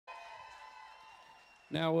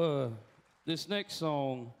Now, this next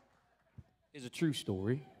song is a true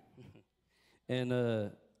story. And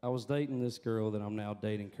I was dating this girl that I'm now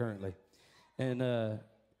dating currently. And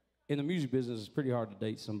in the music business, it's pretty hard to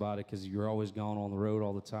date somebody because you're always gone on the road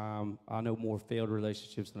all the time. I know more failed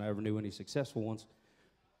relationships than I ever knew any successful ones.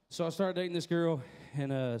 So I started dating this girl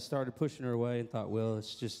and started pushing her away and thought, well,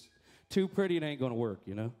 it's just too pretty, it ain't gonna work,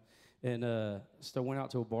 you know? And so I went out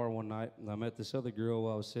to a bar one night, and I met this other girl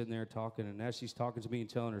while I was sitting there talking, and as she's talking to me and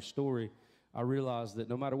telling her story, I realized that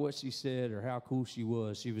no matter what she said or how cool she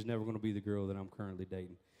was never going to be the girl that I'm currently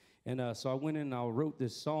dating. And so I went in and I wrote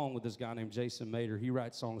this song with this guy named Jason Mater. He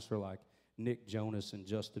writes songs for like Nick Jonas and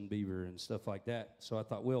Justin Bieber and stuff like that. So I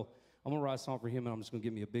thought, well, I'm going to write a song for him, and I'm just going to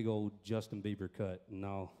give me a big old Justin Bieber cut, and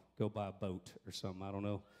I'll go buy a boat or something, I don't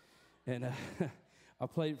know. And I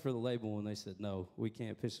played it for the label, and they said, no, we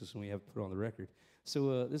can't pitch this when we have to put it on the record.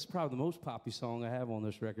 So this is probably the most poppy song I have on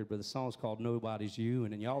this record, but the song's called Nobody's You,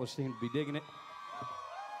 and y'all seem to be digging it.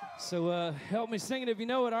 So help me sing it if you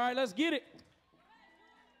know it. All right, let's get it.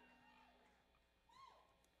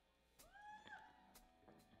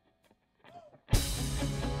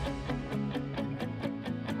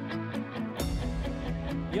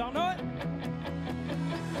 Y'all know it?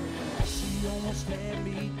 She almost had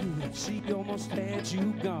me good, she almost had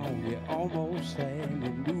you gone. You almost had me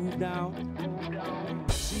moved on.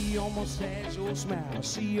 She almost had your smile,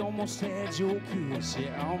 she almost had your kiss. She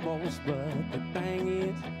almost, but the thing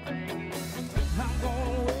is, I'm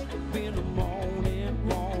gonna wake up in the morning,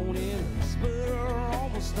 but her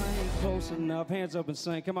almost ain't close enough. Hands up and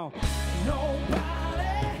sing, come on.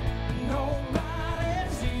 Nobody,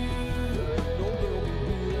 nobody's you.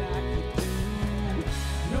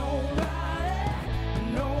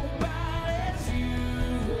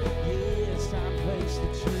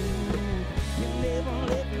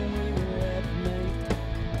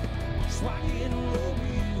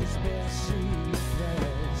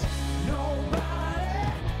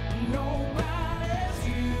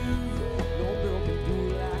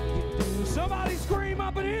 Somebody scream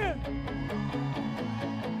up in here.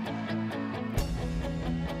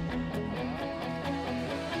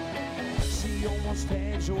 She almost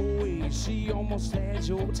had your way, she almost had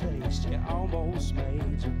your taste. You almost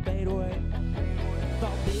made your fade away.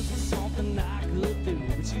 Thought this was something I could do,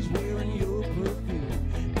 but she's wearing your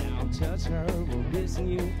perfume. Now touch her, we're missing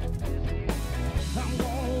you. I'm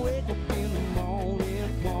gonna wake up in the morning,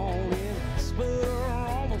 but her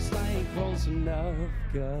almost ain't close enough,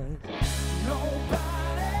 'cause nobody's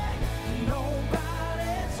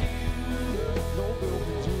you. No girl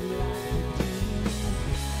can do like you do.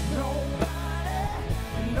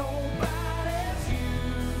 Nobody's you.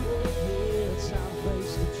 Yeah, it's time to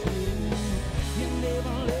face the truth. You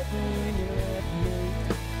never left me when you left me.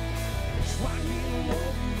 That's why getting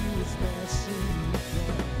over you is messy.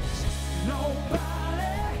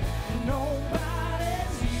 Nobody's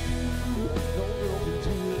you. No girl can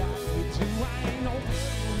do like you do. I ain't no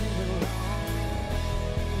good moving along.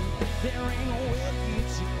 There ain't no way to get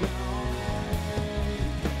you gone.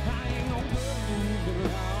 I ain't no good moving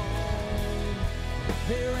along.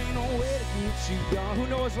 There ain't no way to get you gone. Who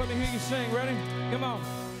knows? Let me hear you sing. Ready? Come on.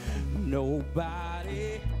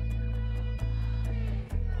 Nobody.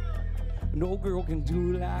 No girl can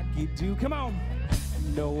do like you do. Come on.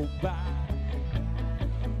 Nobody.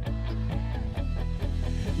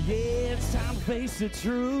 Yeah, it's time to face the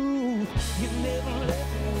truth. You never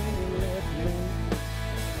left me when you left me.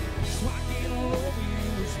 So I get all over you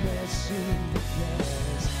is messy.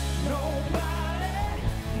 Yes. Nobody's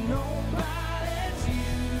you.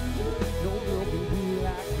 No girl can do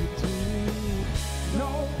like you do.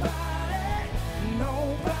 Nobody's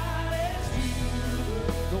you.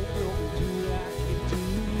 No girl can do like you do.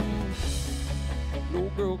 No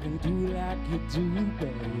girl can do like you do,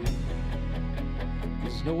 babe.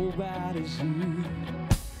 'Cause nobody's you.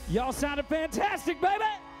 Y'all sounded fantastic,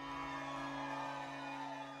 baby!